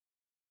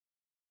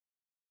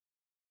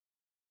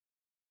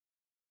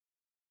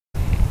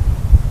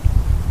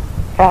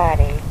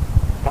Friday,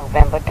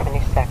 November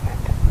 22nd.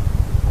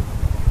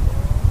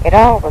 It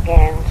all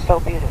began so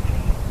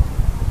beautifully.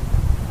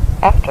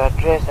 After a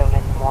drizzle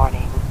in the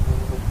morning,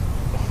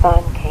 the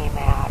sun came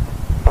out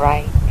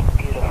bright and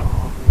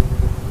beautiful.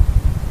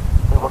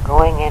 We were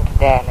going into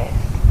Dallas.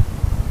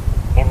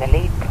 In the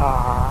lead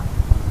car,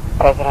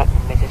 President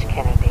and Mrs.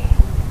 Kennedy,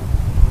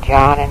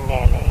 John and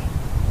Nellie,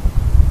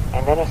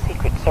 and then a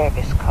Secret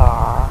Service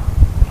car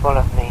full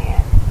of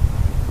men,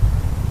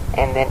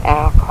 and then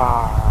our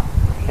car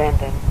with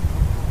Lyndon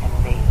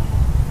and me,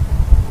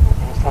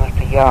 and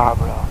Senator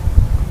Yarborough.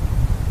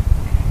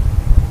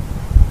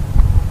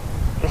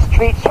 The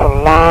streets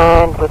were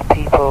lined with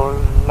people,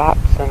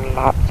 lots and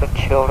lots of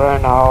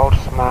children, all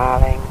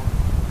smiling,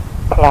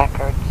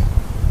 placards,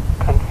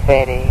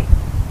 confetti,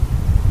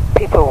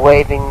 people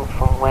waving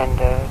from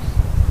windows.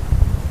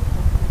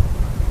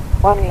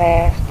 One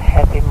last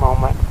happy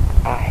moment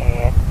I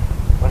had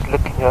was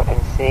looking up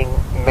and seeing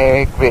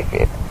Mary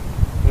Griffith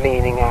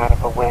leaning out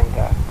of a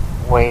window,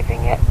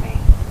 waving at me.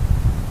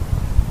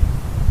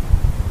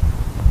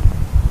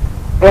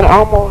 Then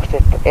almost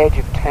at the edge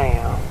of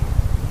town,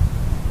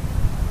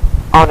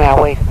 on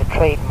our way to the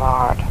Trade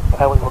Mart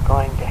where we were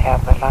going to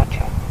have the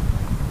luncheon,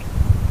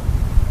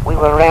 we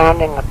were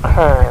rounding a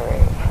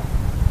curve,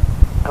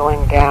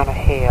 going down a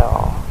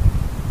hill.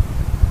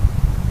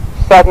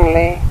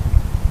 Suddenly,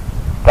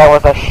 there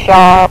was a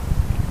sharp,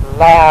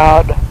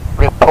 loud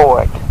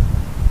report,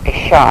 a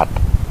shot.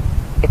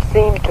 It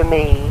seemed to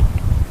me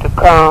to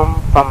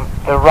come from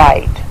the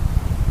right,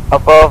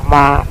 above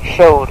my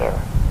shoulder,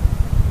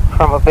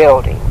 from a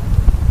building.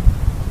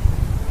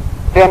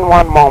 Then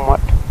one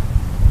moment,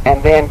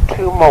 and then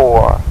two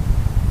more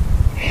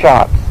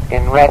shots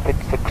in rapid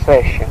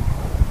succession.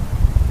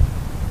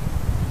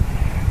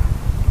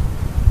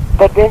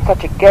 There'd been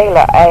such a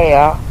gala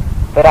air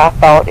that I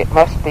thought it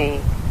must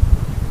be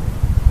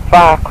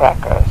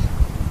firecrackers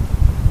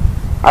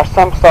or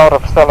some sort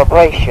of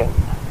celebration.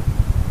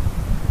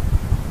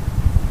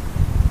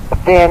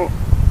 But then,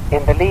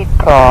 in the lead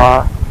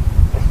car,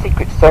 the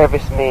Secret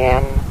Service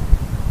men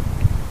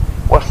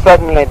were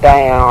suddenly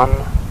down.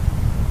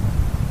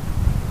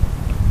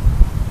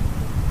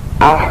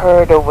 I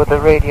heard over the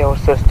radio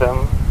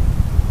system,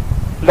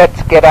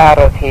 "Let's get out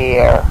of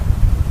here."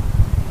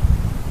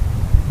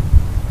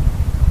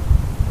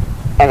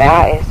 An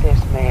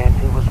ISS man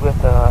who was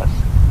with us,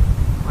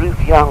 Ruth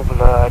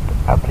Youngblood,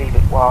 I believe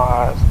it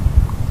was,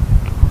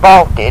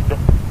 vaulted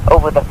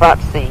over the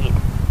front seat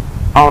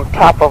on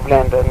top of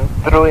Lyndon,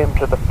 threw him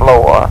to the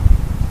floor,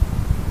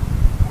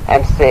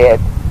 and said,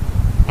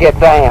 "Get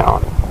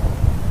down."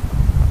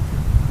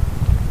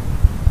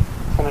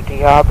 Senator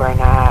Yarborough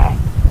and I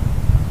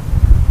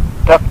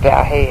ducked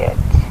our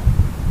heads.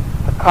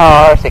 The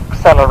cars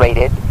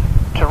accelerated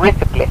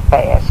terrifically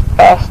fast,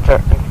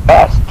 faster and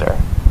faster.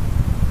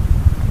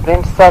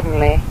 Then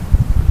suddenly,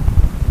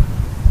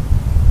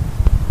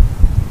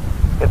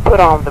 they put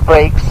on the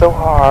brakes so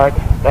hard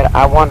that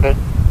I wondered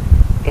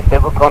if they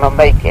were going to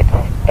make it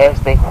as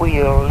they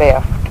wheeled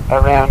left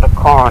around a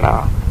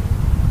corner.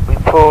 We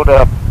pulled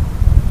up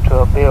to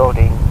a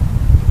building.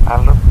 I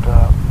looked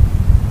up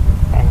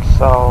and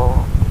saw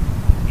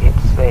it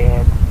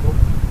said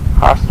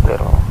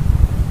hospital.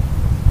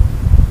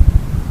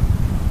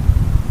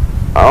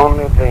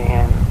 Only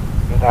then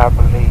did I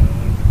believe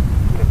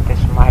that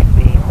this might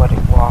be what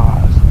it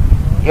was.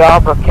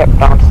 Yarborough kept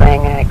on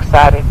saying in an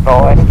excited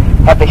voice,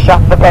 "Have they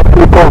shot the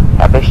president?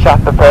 Have they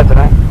shot the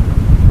president?"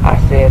 I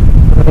said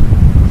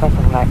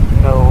something like,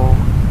 "No,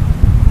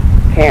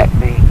 can't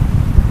be."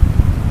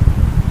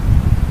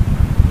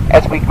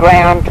 As we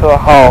ground to a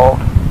halt,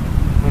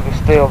 we were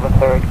still the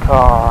third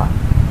car.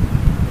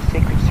 The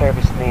Secret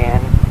Service men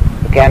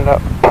began to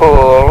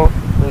pull,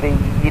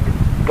 lead,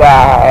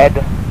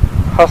 guide,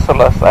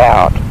 hustle us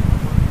out.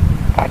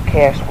 I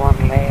cast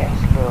one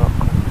last look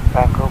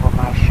back over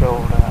my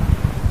shoulder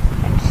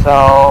and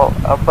saw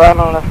a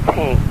bundle of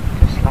pink,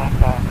 just like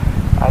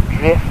a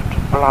drift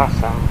of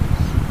blossoms,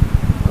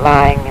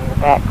 lying in the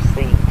back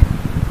seat.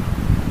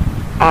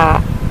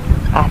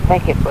 I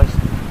think it was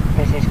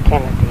Mrs.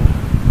 Kennedy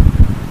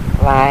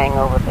lying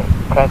over the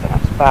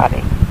president's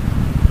body.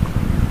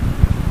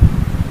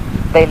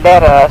 They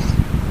led us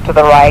to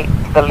the right,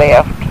 to the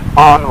left,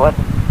 onward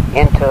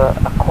into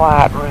a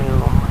quiet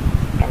room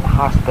in the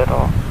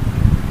hospital,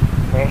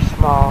 a very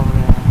small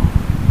room.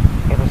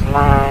 It was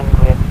lined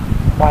with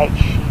white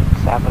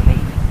sheets, I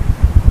believe.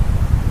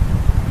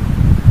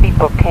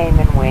 People came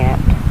and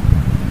went.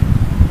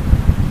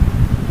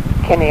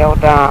 Kenny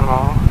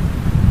O'Donnell,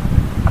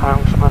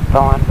 Congressman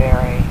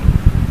Thornberry,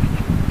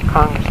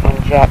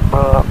 Congressman Jack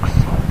Brooks.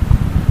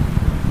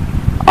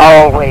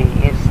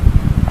 Always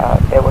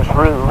there was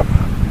Ruth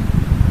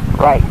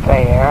right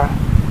there,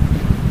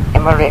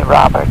 Emory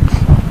Roberts,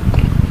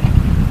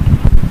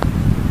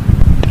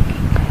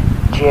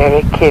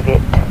 Jerry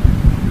Kivett,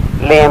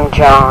 Lem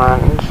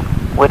Johns,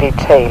 Woody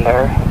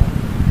Taylor.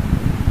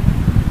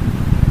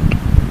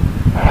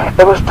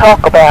 There was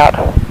talk about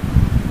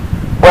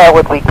where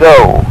would we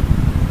go?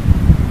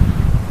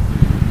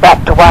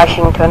 Back to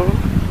Washington?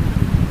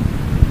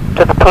 To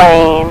to the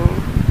plane,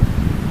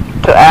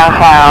 to our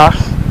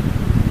house.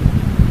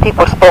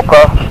 People spoke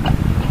of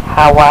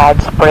how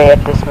widespread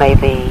this may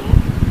be.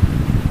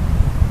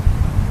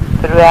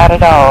 Throughout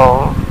it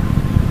all,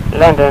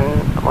 Lyndon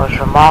was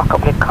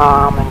remarkably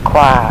calm and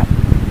quiet.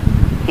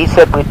 He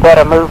said we'd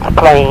better move the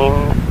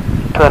plane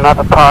to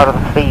another part of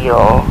the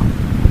field.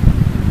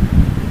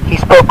 He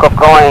spoke of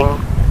going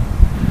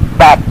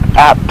back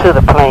out to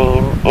the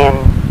plane in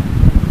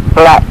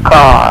black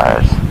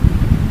cars.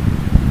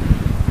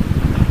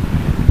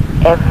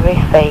 Every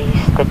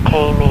face that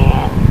came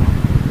in,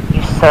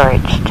 you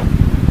searched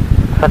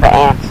for the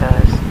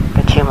answers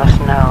that you must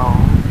know.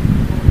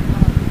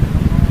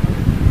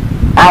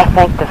 I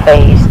think the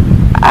face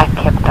I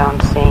kept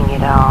on seeing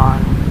it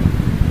on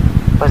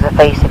was the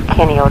face of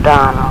Kenny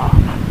O'Donnell,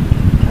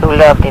 who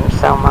loved him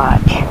so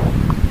much.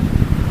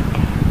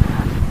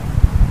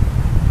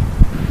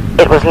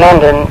 It was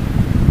Lyndon,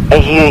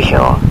 as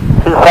usual,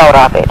 who thought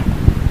of it,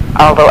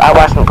 although I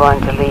wasn't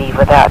going to leave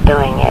without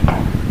doing it.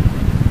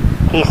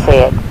 He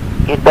said,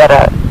 "You'd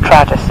better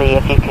try to see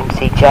if you can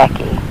see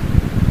Jackie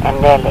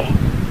and Nellie."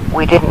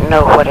 We didn't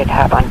know what had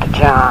happened to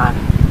John.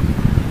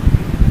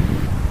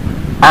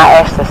 I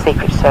asked the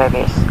Secret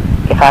Service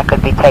if I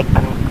could be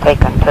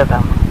taken to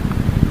them.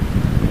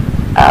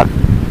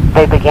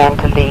 They began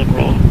to lead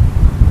me.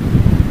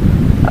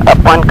 Up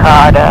one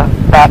corridor,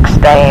 back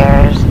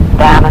stairs,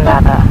 down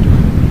another.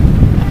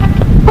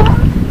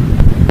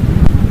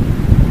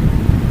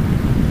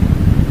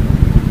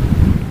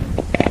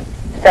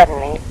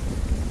 Suddenly,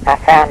 I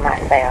found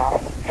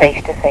myself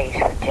face to face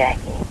with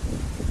Jackie.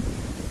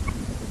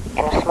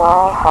 In a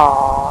small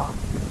hall,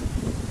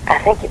 I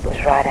think it was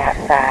right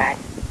outside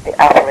the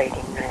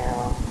operating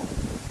room.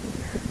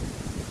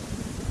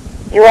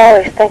 You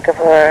always think of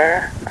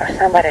her, or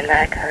somebody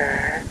like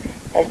her,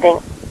 as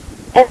being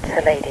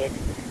insulated,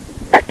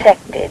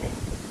 protected,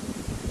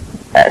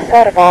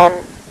 sort of on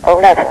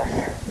levels.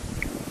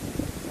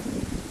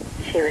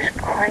 She was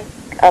quite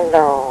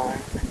alone.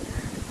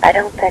 I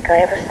don't think I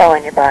ever saw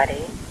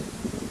anybody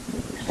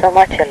so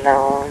much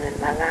alone in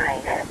my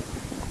life.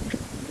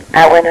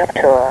 I went up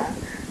to her,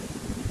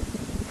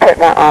 put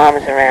my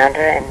arms around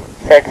her, and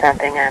said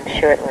something, I'm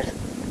sure it was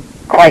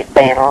quite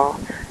banal,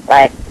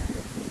 like,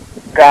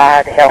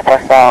 "God help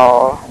us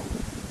all,"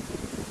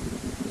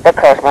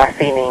 because my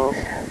feelings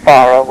for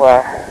her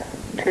were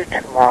too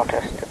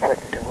tumultuous to put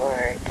into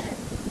words.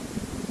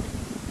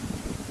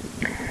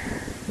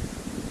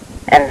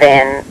 And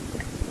then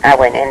I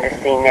went in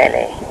to see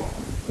Nellie.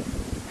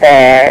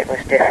 There it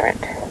was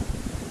different,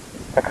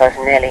 because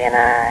Nellie and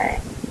I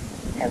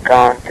have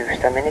gone through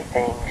so many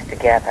things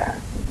together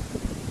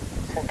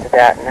since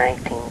about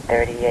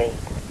 1938.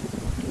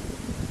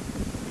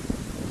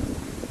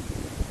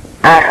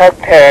 I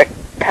hugged her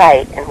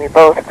tight and we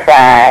both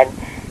cried,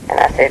 and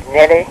I said,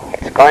 "Nellie,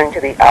 it's going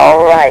to be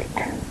all right.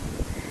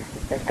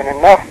 There's been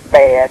enough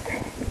bad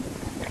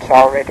that's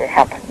already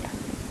happened."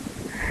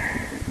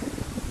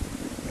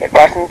 It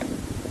wasn't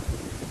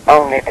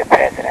only the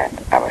president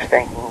I was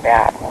thinking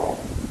about.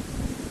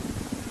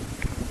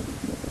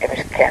 It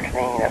was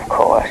Kathleen, of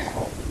course.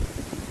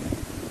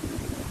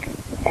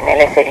 And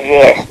Nellie said,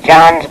 "Yes,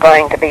 John's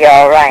going to be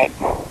all right."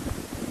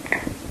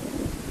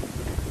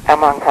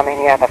 Among her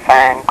many other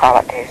fine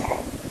qualities,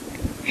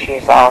 she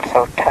is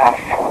also tough.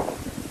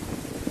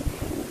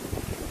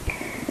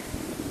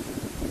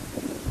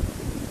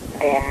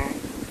 Then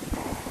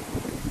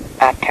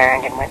I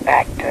turned and went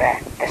back to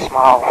the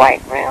small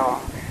white room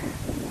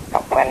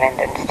where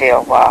Lyndon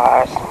still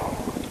was.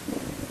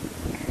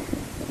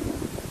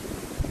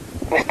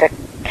 Mr.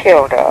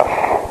 Kilduff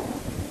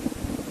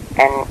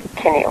and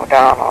Kenny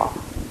O'Donnell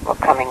were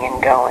coming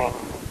and going.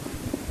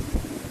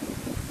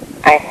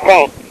 I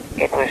think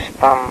it was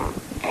from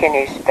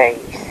Kenny's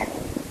face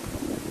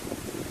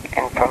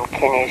and from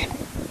Kenny's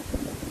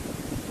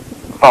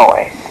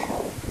voice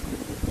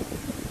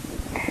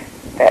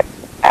that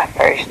I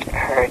first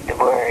heard the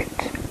words,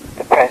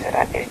 "The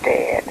president is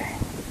dead."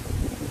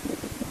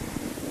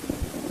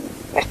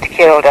 Mr.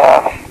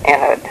 Kilduff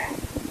entered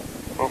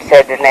and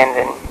said to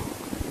Lyndon,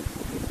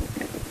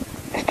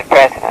 "Mr.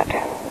 President,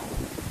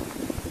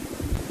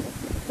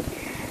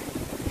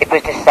 it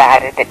was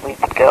decided that we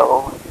would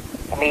go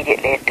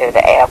immediately to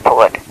the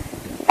airport.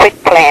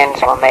 Quick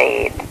plans were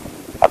made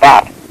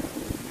about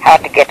how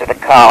to get to the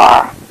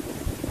car,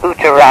 who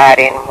to ride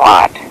in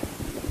what.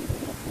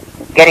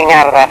 Getting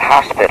out of that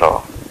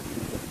hospital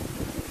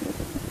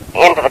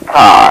into the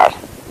cars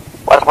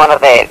was one of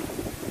the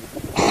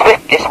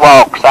swiftest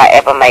walks I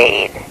ever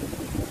made.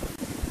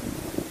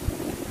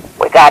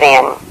 We got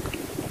in.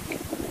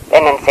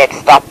 Lyndon said,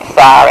 "Stop the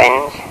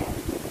sirens."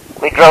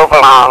 We drove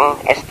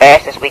along as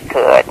fast as we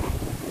could.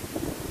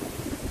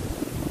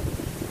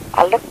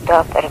 I looked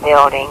up at a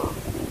building,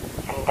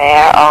 and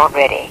there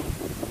already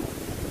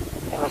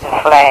there was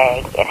a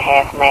flag at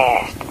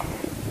half-mast.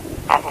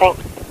 I think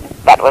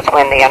that was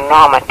when the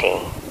enormity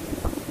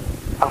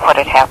of what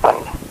had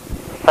happened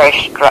first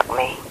struck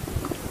me.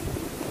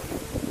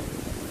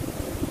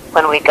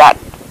 When we got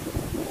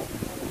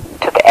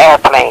to the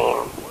airplane,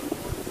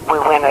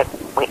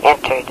 we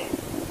entered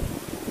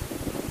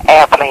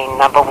airplane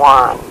number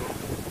 1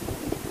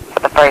 for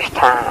the first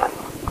time.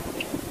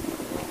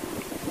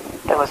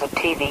 There was a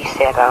TV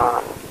set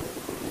on.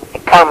 The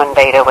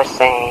commentator was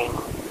saying,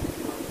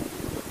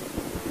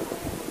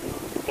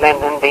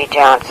 Lyndon B.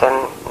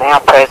 Johnson, now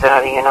President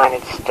of the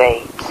United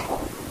States.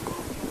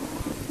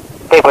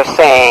 They were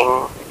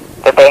saying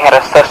that they had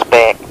a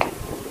suspect.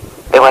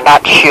 They were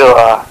not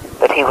sure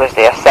that he was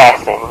the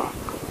assassin,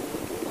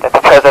 that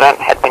the President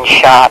had been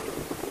shot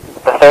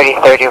with a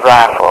 30-30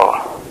 rifle.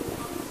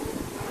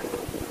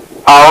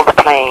 All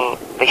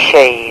the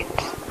shades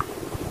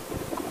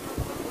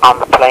on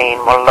the plane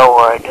were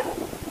lowered.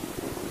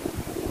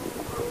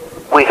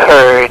 We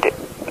heard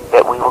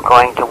that we were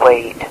going to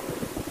wait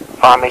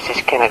for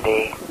Mrs.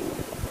 Kennedy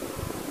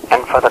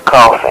and for the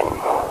coffin.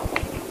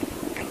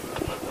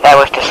 There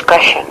was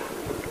discussion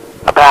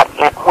about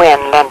when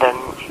Lyndon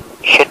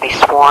should be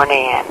sworn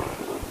in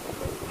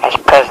as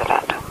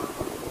president.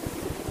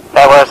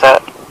 There was a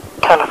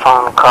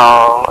telephone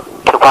call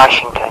to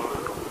Washington,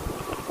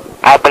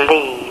 I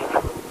believe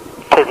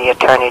to the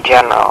Attorney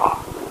General.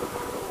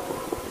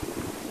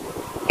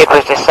 It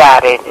was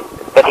decided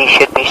that he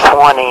should be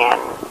sworn in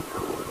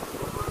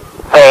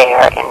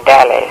there in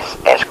Dallas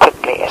as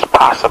quickly as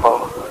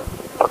possible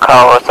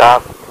because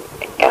of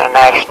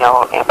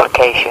international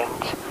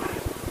implications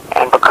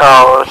and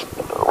because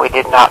we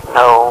did not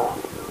know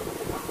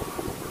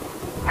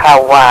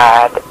how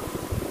wide,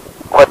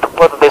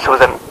 whether this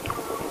was an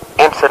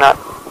incident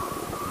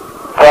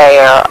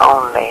there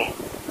only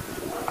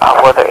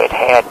or whether it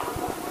had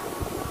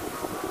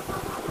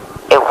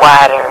a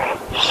wider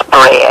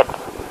spread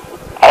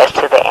as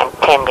to the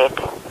intended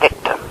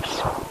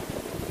victims.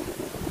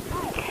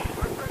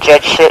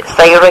 Judge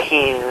Sarah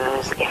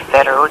Hughes, a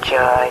federal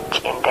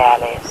judge in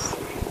Dallas,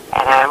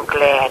 and I'm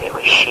glad it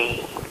was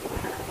she,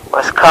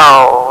 was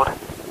called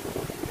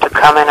to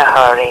come in a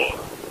hurry.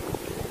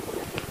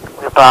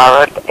 We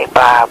borrowed a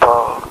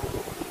Bible.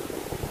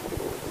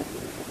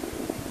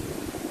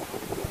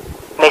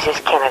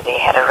 Mrs. Kennedy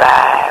had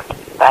arrived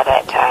by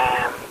that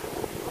time,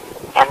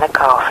 and the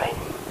coffin.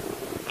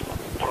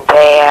 And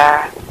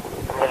there,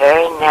 in the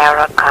very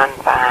narrow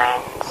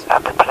confines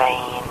of the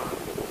plane,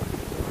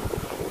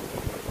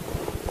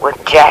 with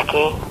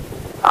Jackie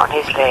on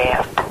his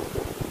left,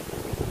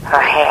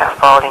 her hair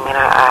falling in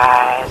her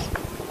eyes,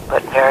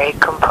 but very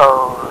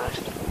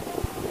composed,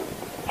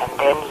 and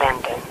then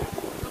Lyndon,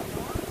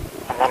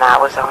 and then I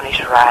was on his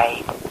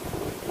right,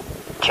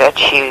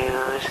 Judge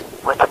Hughes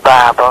with the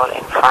Bible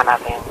in front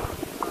of him,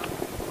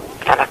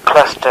 and a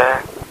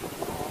cluster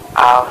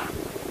of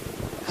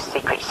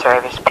Secret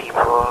Service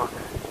people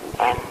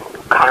and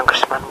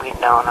congressmen we'd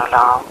known a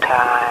long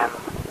time.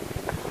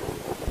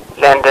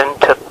 Lyndon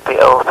took the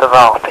oath of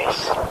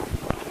office.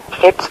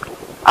 It's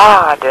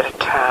odd at a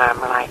time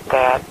like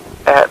that,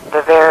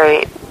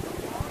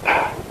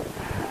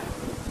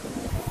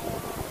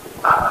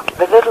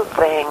 the little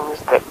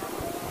things that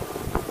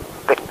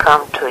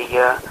come to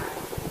you,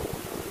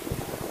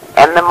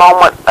 and the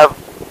moment of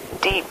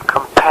deep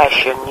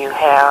compassion you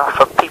have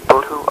for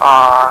people who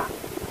are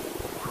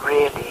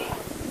really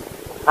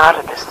not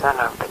at the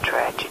center of the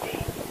tragedy.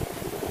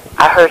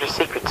 I heard a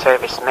Secret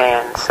Service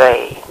man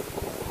say,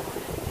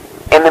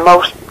 in the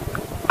most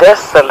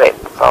desolate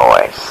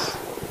voice,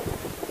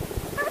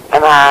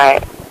 and I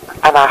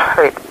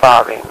hurt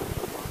for him,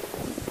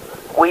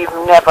 we've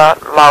never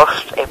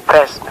lost a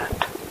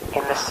president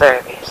in the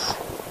service.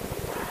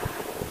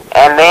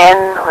 And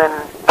then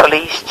when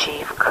Police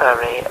Chief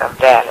Curry of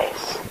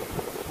Dallas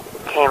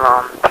came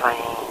on the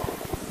plane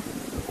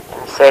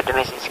and said to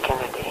Mrs.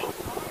 Kennedy,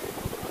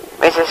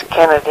 Mrs.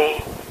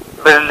 Kennedy,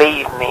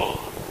 believe me,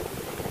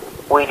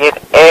 we did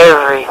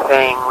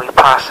everything we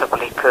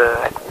possibly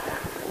could.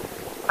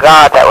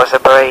 God, that was a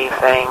brave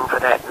thing for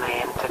that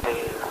man to do.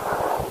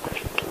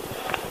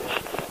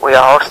 We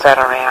all sat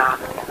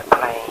around in the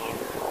plane,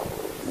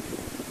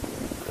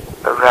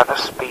 but rather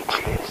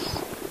speechless.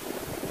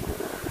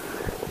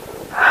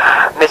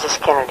 Mrs.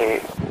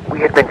 Kennedy, we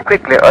had been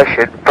quickly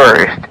ushered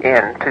first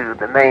into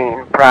the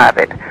main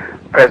private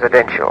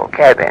presidential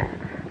cabin,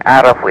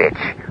 out of which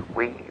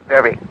we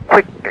very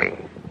quickly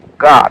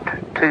got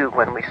to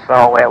when we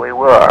saw where we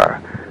were,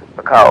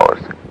 because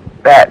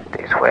that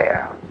is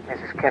where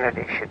Mrs.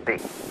 Kennedy should be.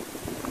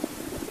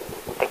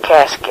 The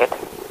casket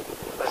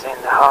was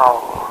in the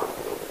hall.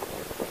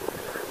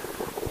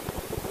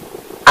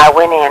 I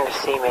went in to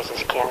see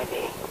Mrs.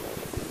 Kennedy,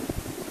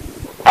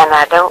 and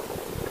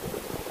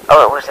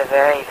it was a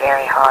very,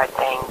 very hard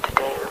thing to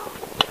do.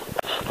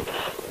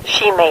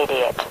 She made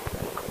it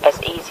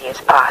as easy as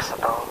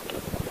possible.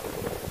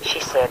 She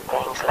said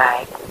things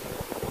like,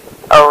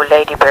 "Oh,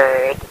 Lady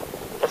Bird,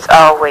 it's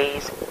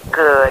always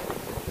good.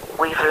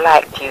 We've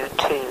liked you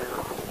too,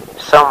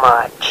 so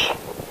much."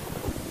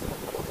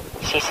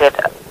 She said,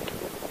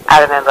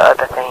 I remember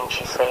other things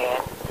she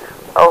said.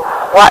 "Oh,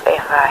 what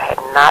if I had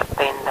not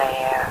been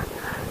there?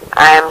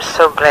 I am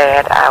so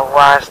glad I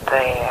was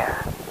there."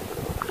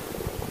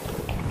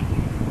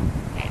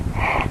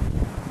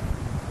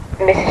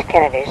 Mrs.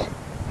 Kennedy's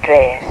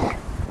dress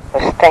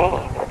was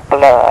stained with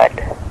blood.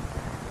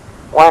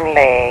 One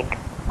leg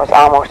was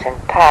almost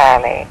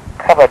entirely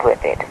covered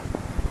with it,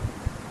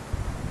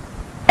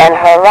 and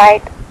her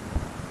right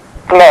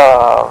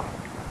glove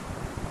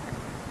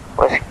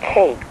was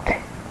caked.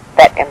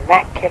 That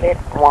immaculate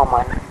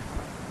woman,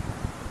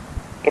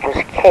 it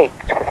was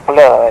caked with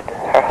blood,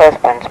 her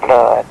husband's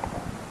blood.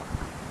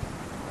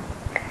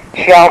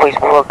 She always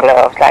wore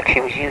gloves like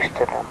she was used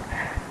to them.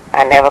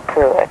 I never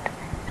could.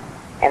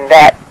 And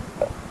that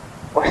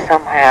was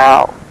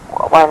somehow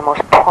one of the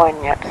most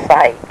poignant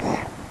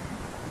sights.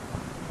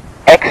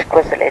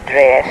 Exquisitely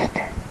dressed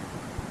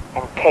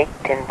and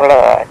caked in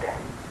blood.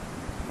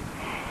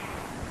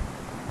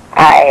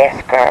 I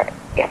asked her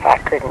if I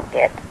couldn't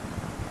get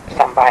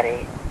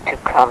somebody to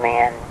come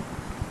in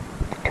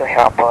to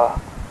help her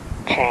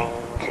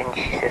change, and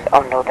she says,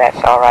 "Oh no,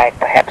 that's all right.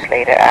 Perhaps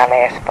later I'll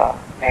ask for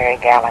Mary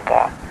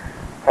Gallagher,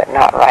 but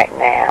not right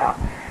now."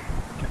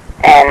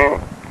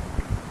 And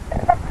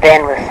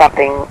then with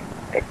something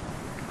that,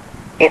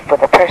 if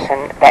with a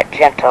person that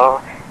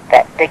gentle,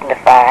 that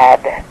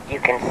dignified, you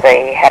can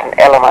say, had an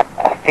element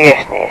of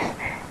fierceness,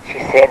 she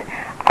said,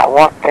 "I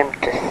want them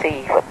to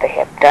see what they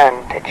have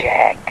done to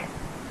Jack."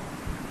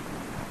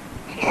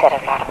 She said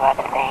a lot of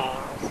other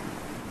things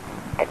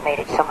that made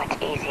it so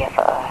much easier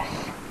for us.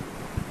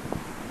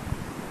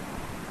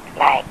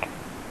 Like,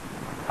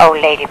 "Oh,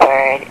 Lady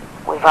Bird,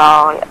 we've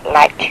all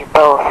liked you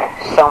both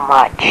so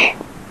much."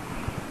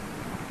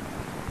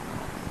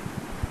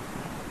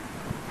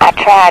 I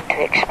tried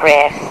to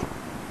express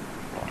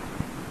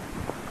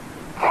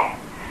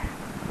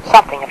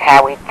something of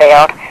how we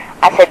felt.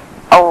 I said,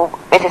 "Oh,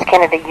 Mrs.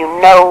 Kennedy, you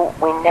know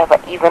we never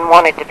even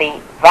wanted to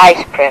be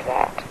vice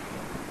president.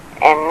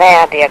 And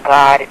now, dear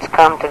God, it's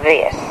come to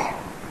this."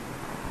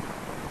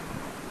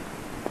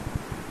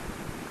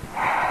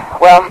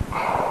 Well,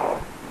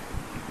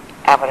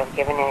 I would have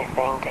given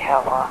anything to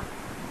help her,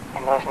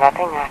 and there was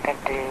nothing I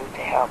could do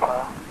to help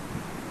her.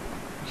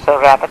 So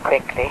rather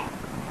quickly,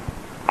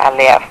 I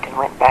left and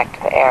went back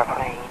to the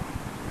airplane,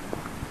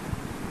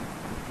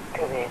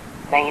 to the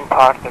main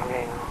part of the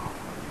room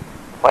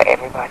where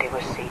everybody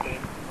was seated.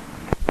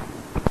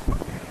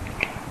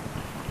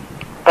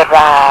 The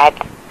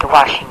ride to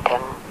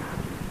Washington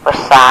was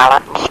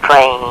silent and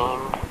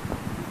strained,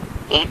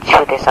 each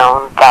with his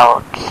own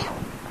thoughts.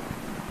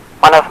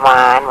 One of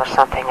mine was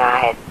something I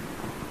had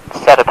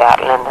said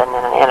about Lyndon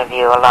in an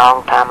interview a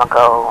long time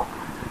ago,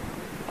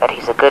 that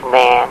he's a good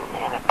man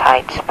in a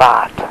tight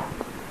spot.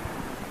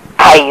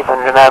 I even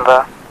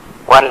remember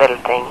one little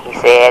thing he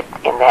said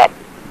in that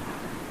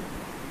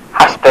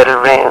hospital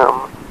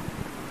room: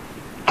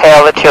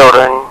 "Tell the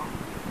children,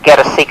 get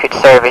a Secret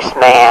Service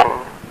man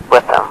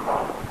with them."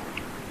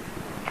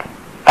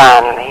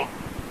 Finally,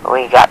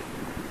 we got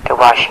to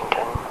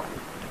Washington.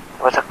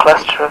 There was a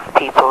cluster of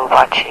people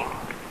watching,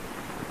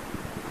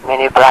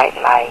 many bright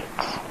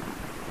lights.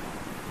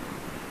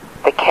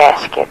 The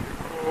casket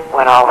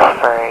went off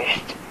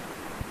first,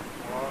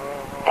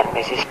 and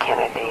Mrs.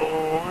 Kennedy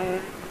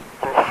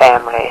and the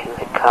family who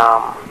had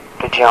come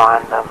to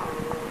join them.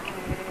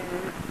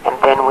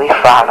 And then we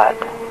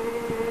followed.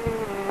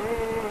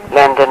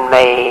 Lyndon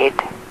made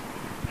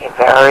a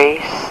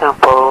very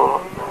simple,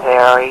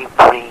 very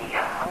brief,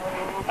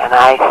 and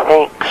I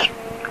think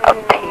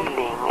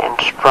appealing and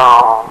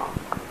strong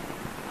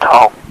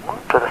talk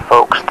to the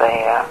folks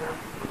there.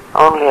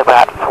 Only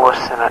about 4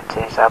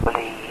 sentences, I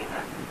believe.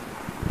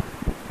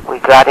 We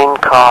got in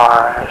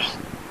cars.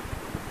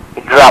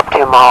 We dropped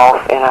him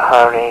off in a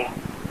hurry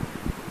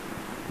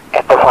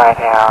at the White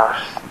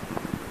House,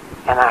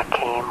 and I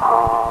came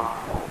home.